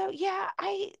also, yeah,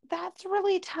 that's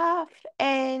really tough.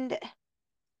 And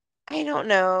I don't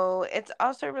know. It's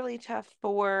also really tough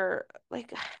for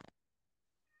like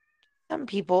some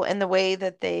people, and the way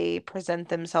that they present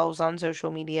themselves on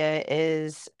social media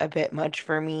is a bit much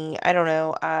for me. I don't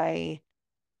know. I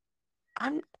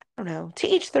don't know. To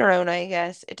each their own, I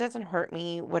guess. It doesn't hurt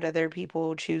me what other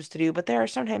people choose to do, but there are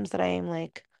sometimes that I am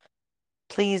like,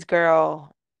 please,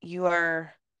 girl, you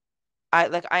are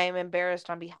I am embarrassed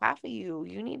on behalf of you.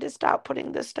 You need to stop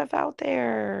putting this stuff out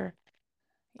there.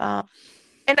 Yeah. Um,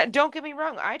 and don't get me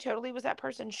wrong, I totally was that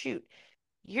person. Shoot,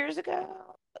 years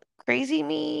ago, crazy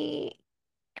me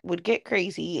would get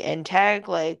crazy and tag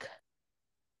like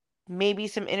maybe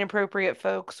some inappropriate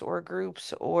folks or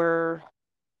groups or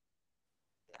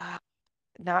uh,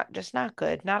 not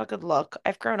good, not a good look.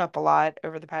 I've grown up a lot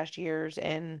over the past years,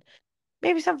 and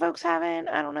maybe some folks haven't.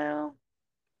 I don't know.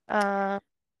 Uh,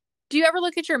 Do you ever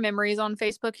look at your memories on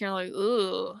Facebook? And you're like,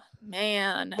 ooh,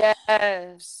 man,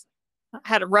 yes, I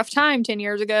had a rough time 10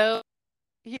 years ago.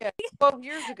 yeah, 12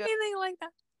 years ago. Anything like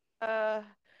that. Uh,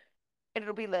 and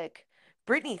it'll be like,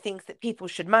 Brittany thinks that people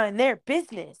should mind their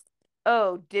business.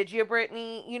 Oh, did you,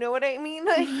 Brittany? You know what I mean?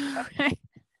 Like,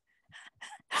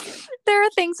 There are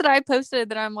things that I posted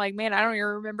that I'm like, man, I don't even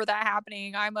remember that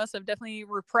happening. I must have definitely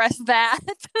repressed that.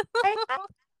 I have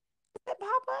it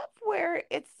pop up where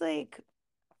it's like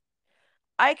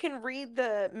I can read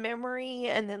the memory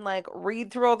and then like read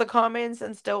through all the comments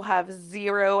and still have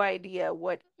zero idea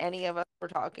what any of us were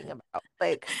talking about.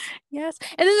 Like, Yes.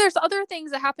 And then there's other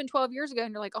things that happened 12 years ago,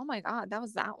 and you're like, oh my God, that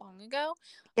was that long ago.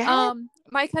 yeah,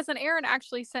 My cousin Erin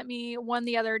actually sent me one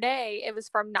the other day. It was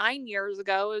from 9 years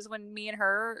ago. It was when me and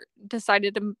her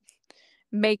decided to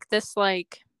make this,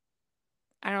 like,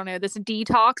 I don't know, this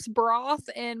detox broth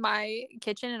in my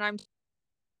kitchen. And I'm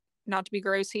not to be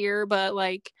gross here, but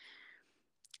like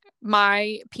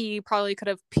my pee probably could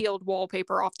have peeled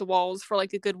wallpaper off the walls for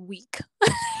like a good week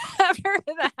after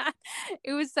that.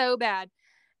 It was so bad.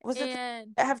 was it And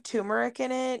have turmeric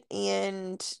in it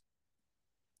and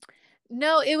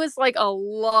no, it was like a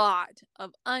lot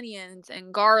of onions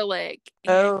and garlic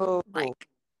and oh, like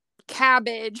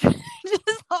cabbage,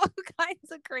 just all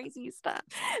kinds of crazy stuff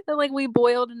that like we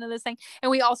boiled into this thing.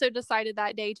 And we also decided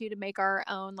that day too to make our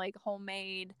own like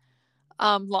homemade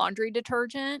laundry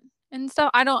detergent and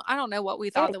stuff. I don't know what we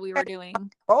man, thought that we were doing.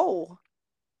 roll.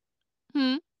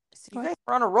 Hmm. So you What? guys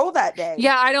were on a roll that day.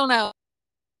 Yeah, I don't know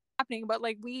happening, but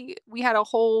like we had a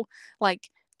whole like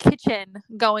kitchen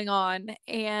going on.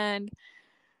 And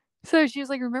so she was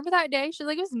like, remember that day? She's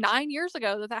like, it was 9 years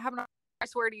ago that happened. I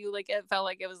swear to you, like it felt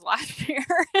like it was last year.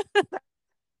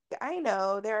 I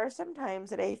know there are some times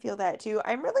that I feel that too.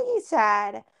 I'm really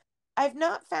sad. I've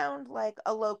not found like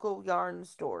a local yarn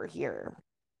store here.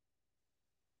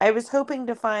 I was hoping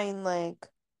to find like,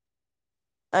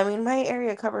 I mean, my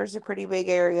area covers a pretty big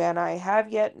area, and I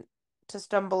have yet to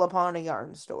stumble upon a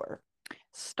yarn store.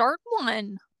 Start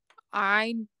one.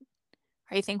 I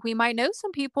I think we might know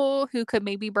some people who could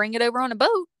maybe bring it over on a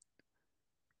boat.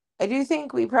 I do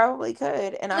think we probably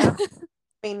could, and I don't,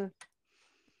 I mean,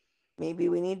 maybe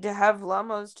we need to have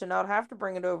llamas to not have to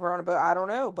bring it over on a boat. I don't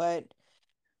know,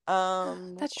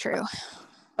 um, That's true.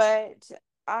 but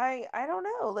I don't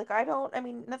know. Like I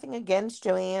mean, nothing against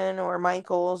Joanne or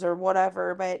Michael's or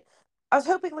whatever, but I was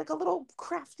hoping like a little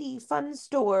crafty fun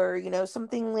store,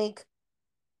 something like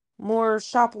more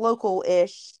shop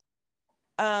local-ish.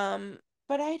 Um,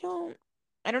 but I don't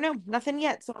know, nothing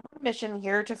yet. So I'm on a mission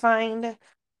here to find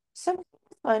some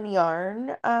fun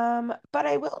yarn. But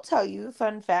I will tell you,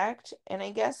 fun fact, and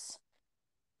I guess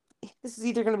this is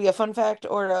either going to be a fun fact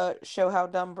or to show how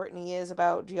dumb Brittany is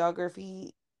about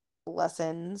geography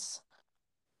lessons.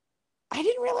 I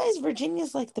didn't realize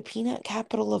Virginia's like the peanut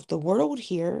capital of the world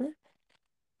here.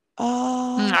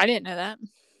 I didn't know that.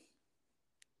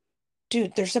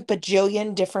 Dude, there's a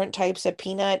bajillion different types of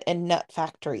peanut and nut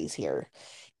factories here.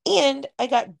 And I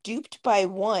got duped by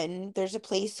one. There's a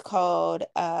place called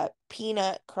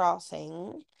Peanut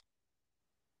Crossing.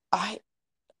 I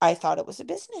I thought it was a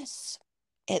business.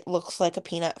 It looks like a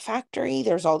peanut factory.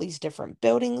 There's all these different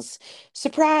buildings.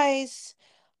 Surprise!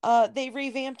 They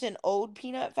revamped an old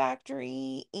peanut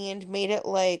factory and made it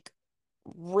like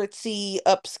ritzy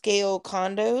upscale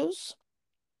condos.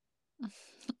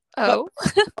 But Oh.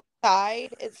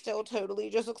 side, it still totally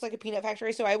just looks like a peanut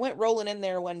factory. So I went rolling in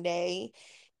there one day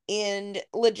and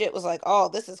legit was like, oh,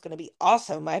 this is going to be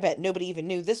awesome. I bet nobody even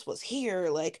knew this was here.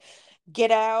 Like,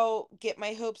 get out, get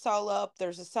my hopes all up.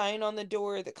 There's a sign on the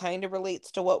door that kind of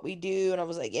relates to what we do. And I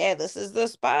was like, yeah, this is the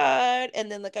spot.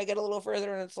 And then, like, I get a little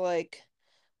further and it's like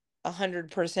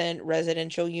 100%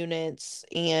 residential units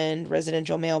and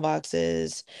residential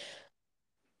mailboxes,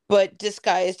 but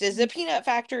disguised as a peanut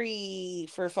factory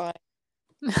for fun.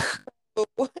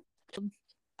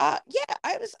 Yeah,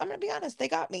 I'm gonna be honest, they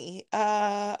got me.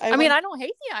 I I mean, went, I don't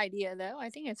hate the idea though. I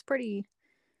think it's pretty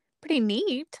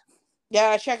neat.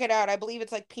 yeah, check it out. I believe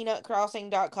it's like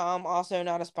peanutcrossing.com, also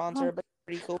not a sponsor, I'll, but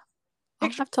pretty cool. I'll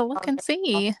Picture have to look on and there.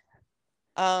 see.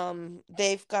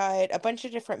 They've got a bunch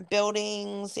of different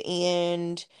buildings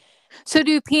and So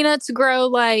do peanuts grow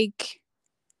like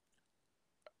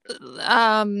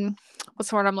what's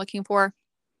the word I'm looking for?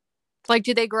 Like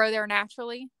do they grow there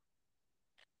naturally?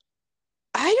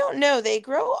 I don't know. They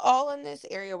grow all in this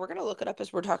area. We're gonna look it up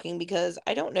as we're talking because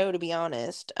I don't know, to be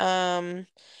honest.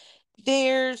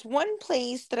 There's one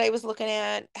place that I was looking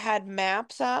at had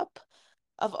maps up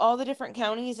of all the different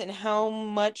counties and how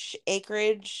much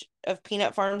acreage of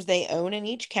peanut farms they own in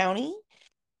each county.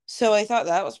 So I thought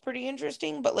that was pretty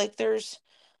interesting, but like there's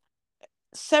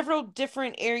several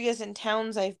different areas and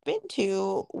towns I've been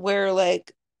to where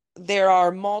like there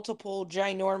are multiple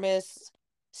ginormous,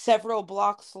 several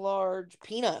blocks large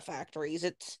peanut factories.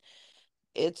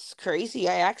 It's crazy.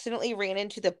 I accidentally ran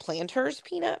into the Planters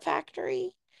Peanut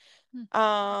Factory. Hmm,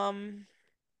 Um,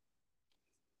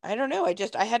 I don't know.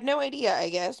 I had no idea, I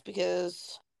guess,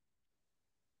 because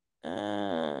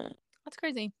uh that's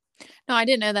crazy. No, I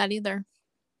didn't know that either.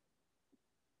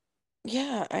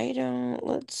 yeah, I don't,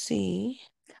 let's see.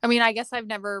 I mean, I guess I've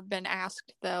never been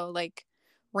asked though, like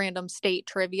random state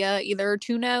trivia either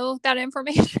to know that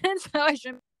information. So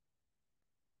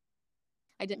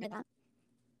I didn't know that.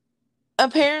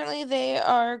 Apparently they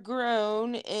are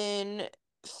grown in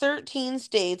 13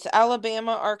 states: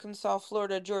 Alabama, Arkansas,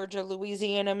 Florida, Georgia,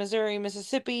 Louisiana, Missouri,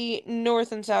 Mississippi,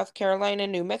 North and South Carolina,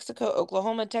 New Mexico,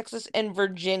 Oklahoma, Texas, and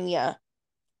Virginia.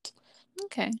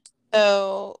 Okay.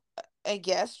 So I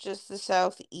guess just the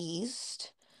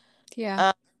Southeast. Yeah.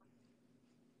 Um,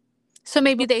 So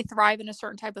maybe but they thrive in a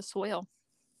certain type of soil.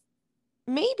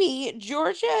 maybe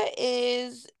Georgia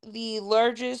is the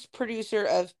largest producer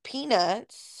of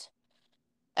peanuts.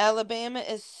 Alabama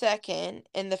is second,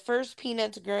 and the first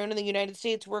peanuts grown in the United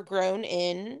States were grown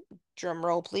in, drum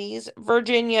roll please,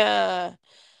 Virginia.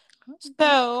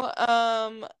 So,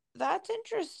 that's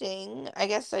interesting. I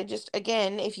guess I just,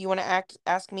 again, if you want to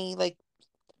ask me like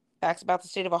facts about the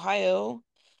state of Ohio,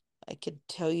 I could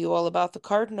tell you all about the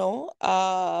Cardinal,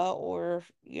 or,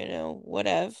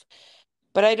 whatever.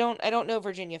 But I don't know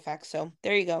Virginia facts, so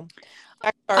there you go.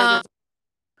 Facts are Um, there's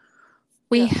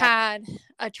we peanut facts. had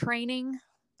a training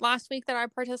last week that I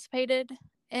participated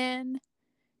in,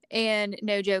 and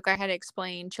no joke, I had to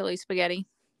explain chili spaghetti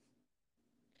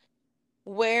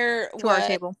Where to our what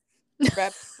table.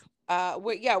 rep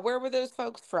where were those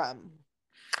folks from?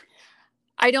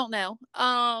 I don't know.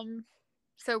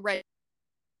 So Red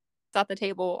at the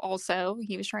table also.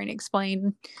 He was trying to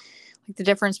explain like the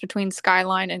difference between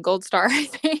Skyline and Gold Star, I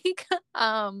think.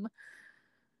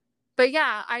 But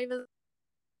yeah, I was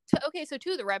okay. So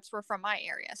two of the reps were from my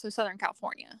area, so Southern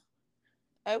California.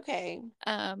 Okay.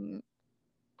 Um,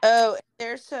 Oh,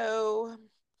 they're so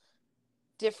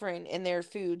different in their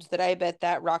foods that I bet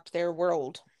that rocked their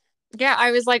world. yeah,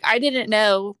 I was like, I didn't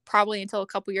know probably until a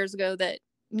couple years ago that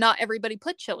not everybody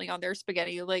put chili on their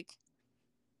spaghetti. Like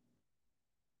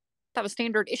that was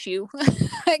standard issue.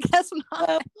 I guess not.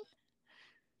 Well,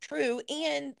 true.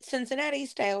 And Cincinnati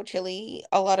style chili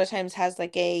a lot of times has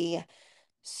like a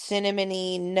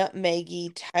cinnamony,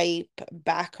 nutmeggy type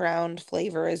background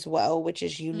flavor as well, which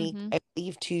is unique, Mm-hmm. I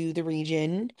believe, to the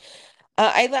region.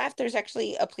 I laughed. There's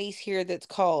actually a place here that's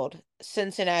called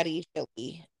Cincinnati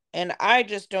chili, and I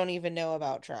just don't even know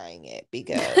about trying it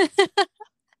because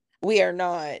we are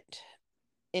not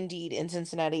indeed in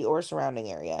Cincinnati or surrounding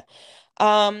area.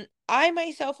 I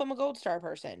myself am a Gold Star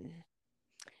person.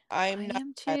 I I'm not.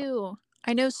 am too.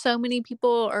 I know so many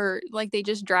people are like they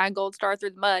just drag Gold Star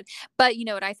through the mud. But you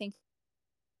know what I think?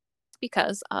 It's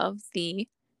because of the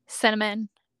cinnamon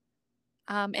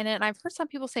And then I've heard some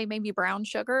people say maybe brown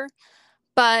sugar,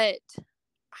 but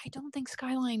I don't think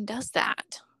Skyline does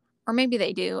that. Or maybe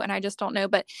they do, and I just don't know.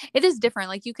 But it is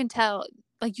different. You can tell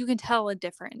a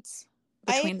difference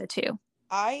I between the two.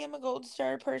 I am a Gold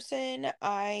Star person.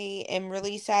 I am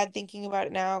really sad thinking about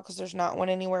it now because there's not one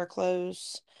anywhere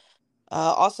close.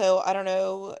 Also, I don't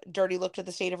know, dirty look to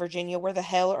the state of Virginia. Where the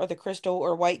hell are the Crystal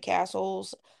or White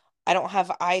Castles? I don't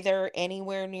have either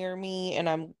anywhere near me, and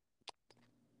I'm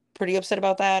pretty upset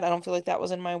about that. I don't feel like that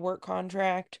was in my work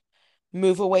contract.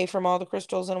 Move away from all the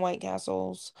Crystals and White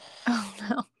Castles. Oh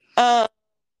no. Uh,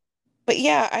 but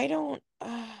yeah, I don't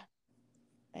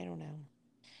know.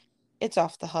 It's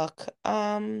off the hook.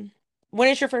 When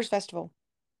is your first festival?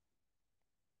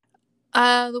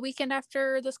 The weekend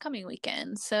after this coming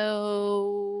weekend.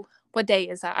 So what day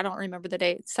is that? I don't remember the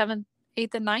date. 7th,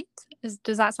 8th, and 9th?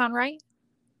 Does that sound right?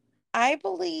 I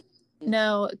believe.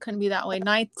 No, it couldn't be that way.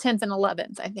 9th, 10th, and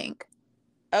 11th, I think.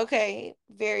 Okay,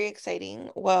 very exciting.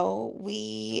 Well,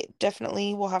 we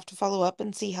definitely will have to follow up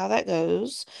and see how that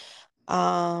goes.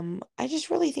 I just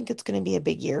really think it's going to be a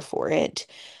big year for it.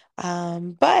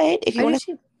 But if you I do want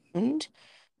too. to,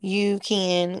 you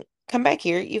can come back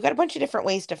here. You've got a bunch of different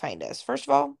ways to find us. First of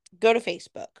all, go to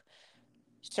Facebook,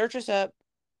 search us up,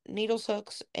 Needles,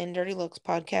 Hooks, and Dirty Looks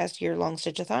podcast year-long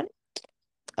stitchathon.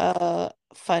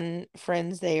 Fun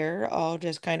friends there, all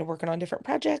just kind of working on different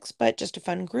projects, but just a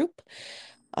fun group.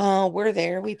 We're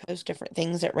there. We post different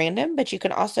things at random, but you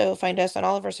can also find us on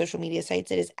all of our social media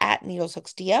sites. It is at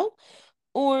NeedlesHooksDL,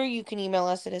 or you can email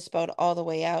us. It is spelled all the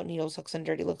way out,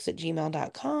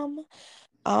 needleshooksanddirtylooks@gmail.com.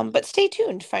 But stay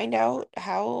tuned. Find out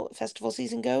how festival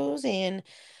season goes and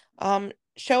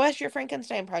show us your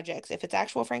Frankenstein projects. If it's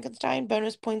actual Frankenstein,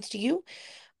 bonus points to you.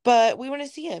 But we want to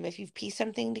see them. If you've pieced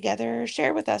something together,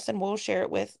 share with us and we'll share it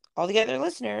with all the other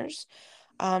listeners.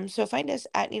 So find us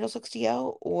at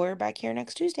NeedlesHooksDL or back here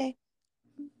next Tuesday.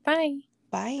 Bye.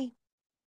 Bye.